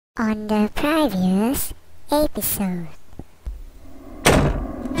on the previous episode.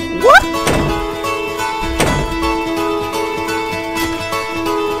 What?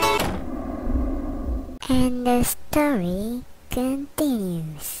 And the story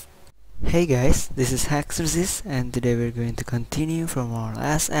continues. Hey guys, this is Hexorcist, and today we're going to continue from our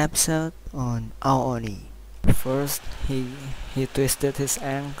last episode on Aoni. First, he twisted his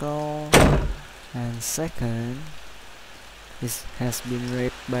ankle, and second, he has been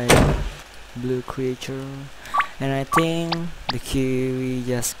raped by a blue creature, and I think the key we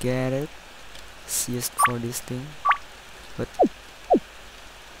just get it is used for this thing. But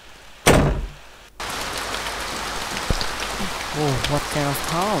oh, what kind of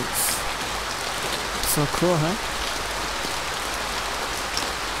house? So cool, huh?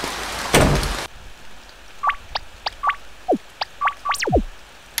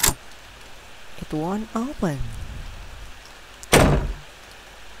 It won't open.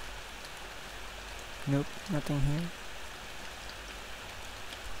 Nope, nothing here.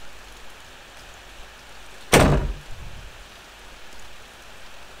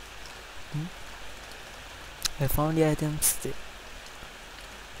 I found the item stick.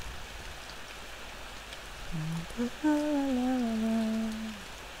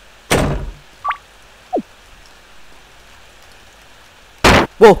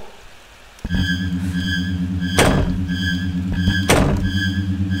 Whoa!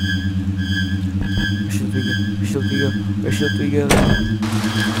 Where should we go?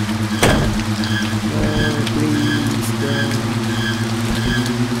 Please don't.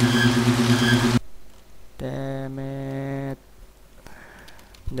 Damn it.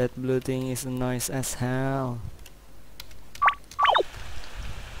 That blue thing is a noise as hell.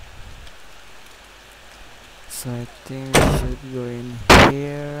 So I think we should go in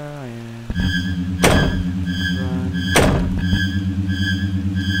here and run.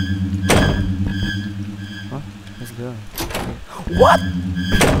 Huh? Let's go. Okay. What?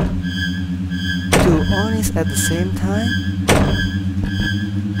 Two Onis at the same time?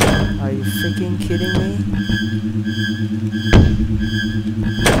 Are you freaking kidding me?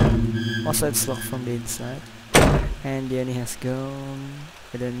 Also, it's locked from the inside, and the Oni has gone.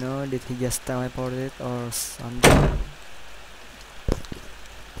 I don't know, did he just teleport it or something?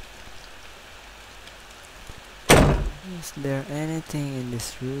 Is there anything in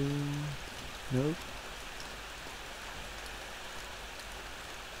this room? Nope.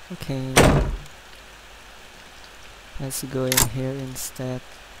 Okay, let's go in here instead.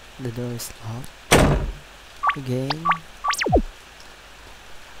 The door is locked again.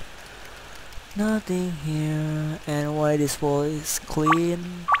 Nothing here. And why this wall is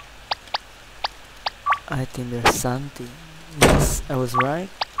clean? I think there's something. Yes, I was right.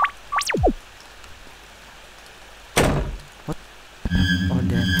 What? Oh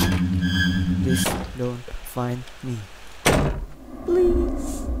damn. Please don't find me.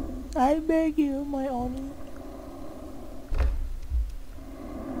 Please, I beg you, my Oni.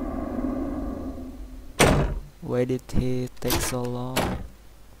 Why did he take so long?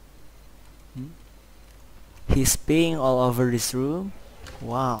 He's peeing all over this room?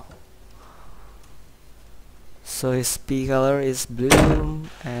 Wow. So his pee color is blue,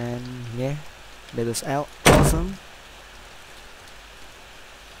 and yeah, that was awesome.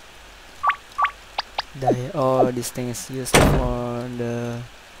 Oh, this thing is used for the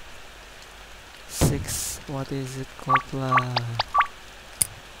what is it called lah?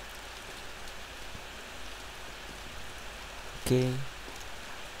 Okay.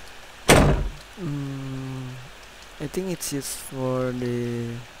 I think it's used for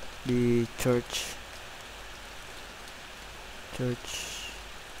the church.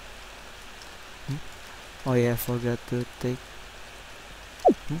 Oh yeah, I forgot to take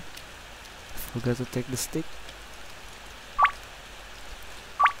the stick.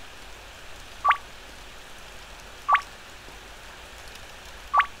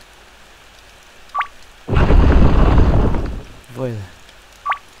 Voila.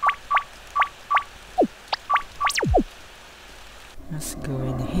 Let's go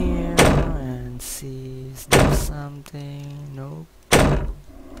in here and see, is there something? Nope.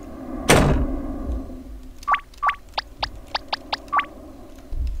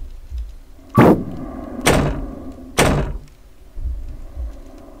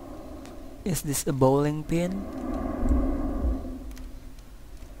 Is this a bowling pin?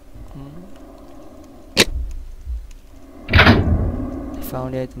 I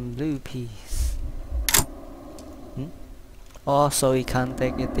found it in blue piece. Oh, so we can't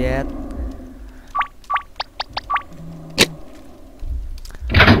take it yet.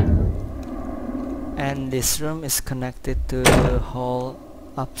 And this room is connected to the hall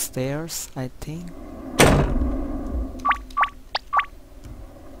upstairs, I think.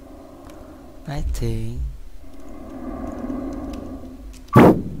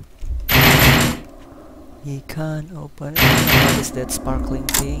 He can't open it. What is that sparkling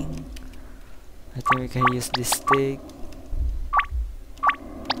thing? I think we can use this stick.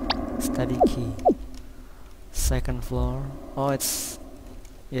 Study key. Second floor. Oh, it's...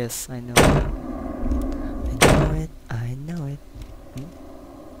 Yes, I know it. I know it.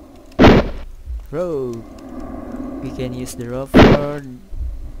 Rope. We can use the rope for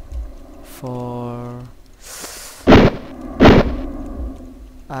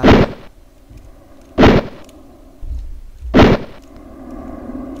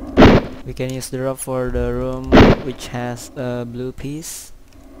we can use the rope for the room which has a blue piece.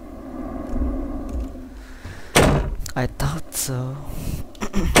 I thought so.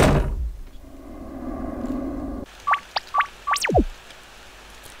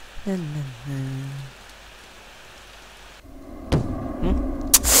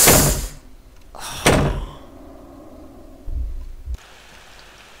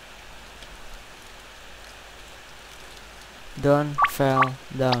 Don't fall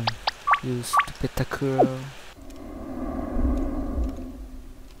down, you stupid Takuro.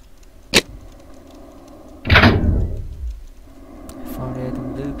 Found it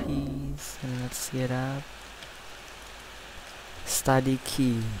in blue piece, and let's get up. Study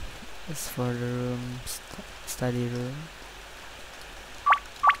key is for the room, study room.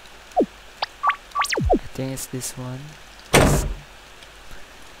 I think it's this one.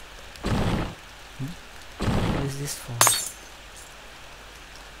 What is this for?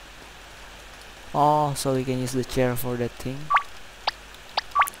 Oh, so we can use the chair for that thing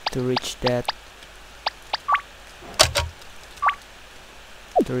to reach that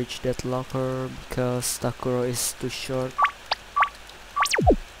locker because Takuro is too short.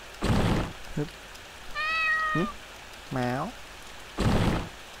 Meow.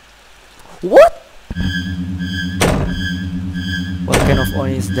 What? What kind of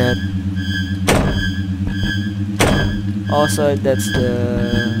Oni is that? Also, that's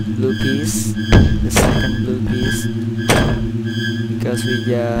the blue piece, the second blue piece, because we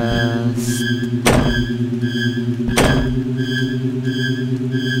just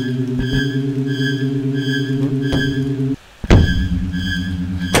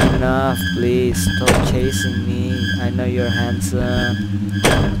enough, please stop chasing me. I know you're handsome.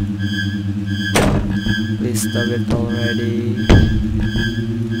 Please stop it already.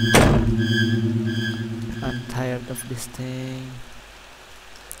 I'm tired of this thing.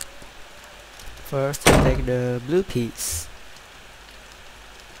 First we take the blue piece,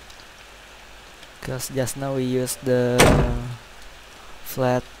 because just now we used the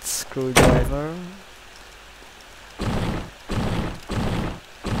flat screwdriver,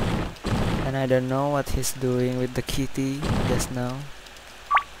 and I don't know what he's doing with the kitty just now.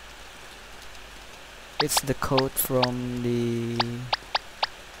 It's the code from the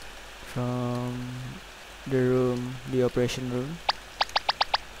room, the operation room.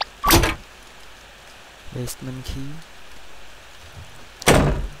 Basement key.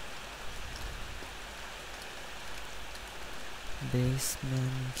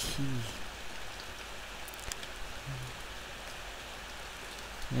 Basement key.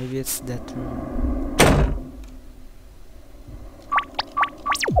 Maybe it's that room.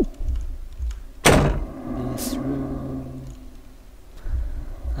 This room,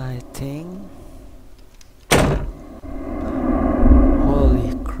 I think.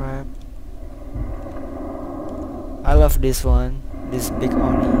 Holy crap. I love this one, this big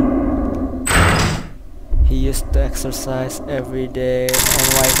Oni. He used to exercise every day,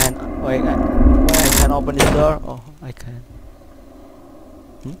 and why I can't open this door? Oh, I can.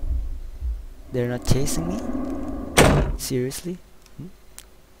 They're not chasing me? Seriously?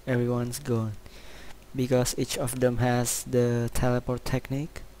 Everyone's gone. Because each of them has the teleport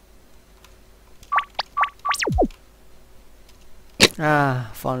technique. Ah,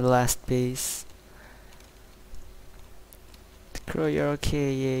 found the last piece. Crow, you're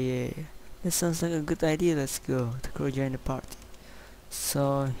okay, yeah. That sounds like a good idea, let's go. The Crow joined the party.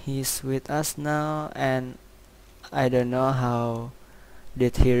 So he's with us now, and I don't know how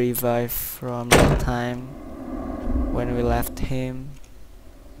did he revive from that time when we left him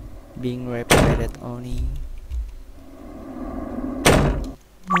being raped by that Oni.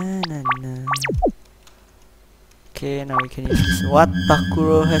 Okay, now we can use this. What?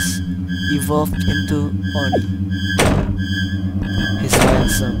 Takuro has evolved into Oni. He's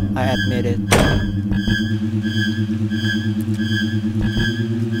handsome, I admit it.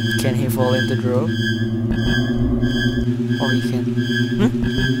 Can he fall into the rope? Oh, we can.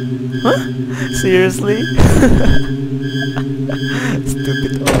 Huh? Seriously?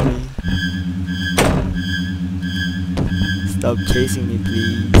 Stupid Oni. Stop chasing me,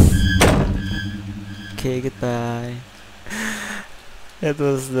 please. Okay, goodbye. That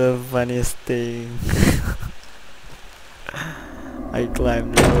was the funniest thing. I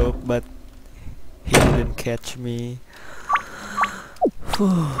climbed the rope, but he didn't catch me.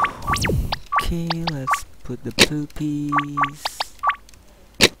 Okay, let's put the blue piece.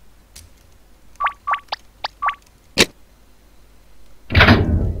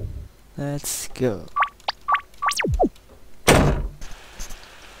 Let's go.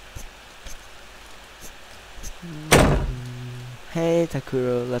 Hey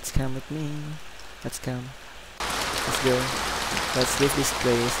Takuro, let's come with me. Let's come. Let's go. Let's leave this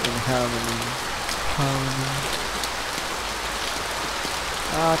place in harmony. Harmony.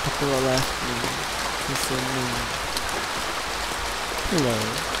 Ah, Takuro left me. He's so mean. Hello.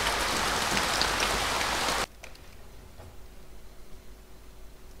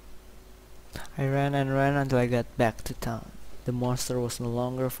 I ran and ran until I got back to town. The monster was no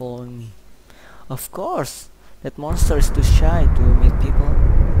longer following me. Of course! That monster is too shy to meet people.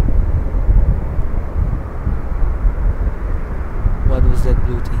 What was that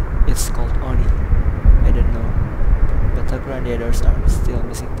blue thing? It's called Oni. I don't know. But Takura and the others are still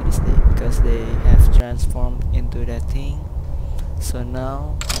missing to this day because they have transformed into that thing. So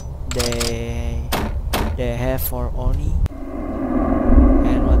now they have for Oni.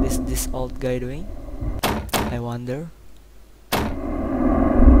 And what is this old guy doing? I wonder.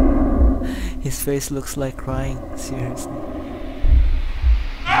 His face looks like crying. Seriously.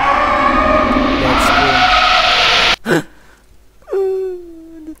 That's cool.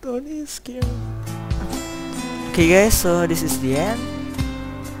 The Tony is scary. Okay guys, so this is the end.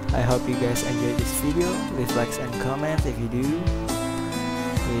 I hope you guys enjoyed this video. Leave likes and comments if you do.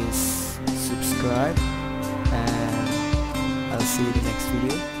 Please subscribe. And I'll see you in the next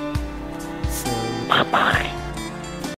video. So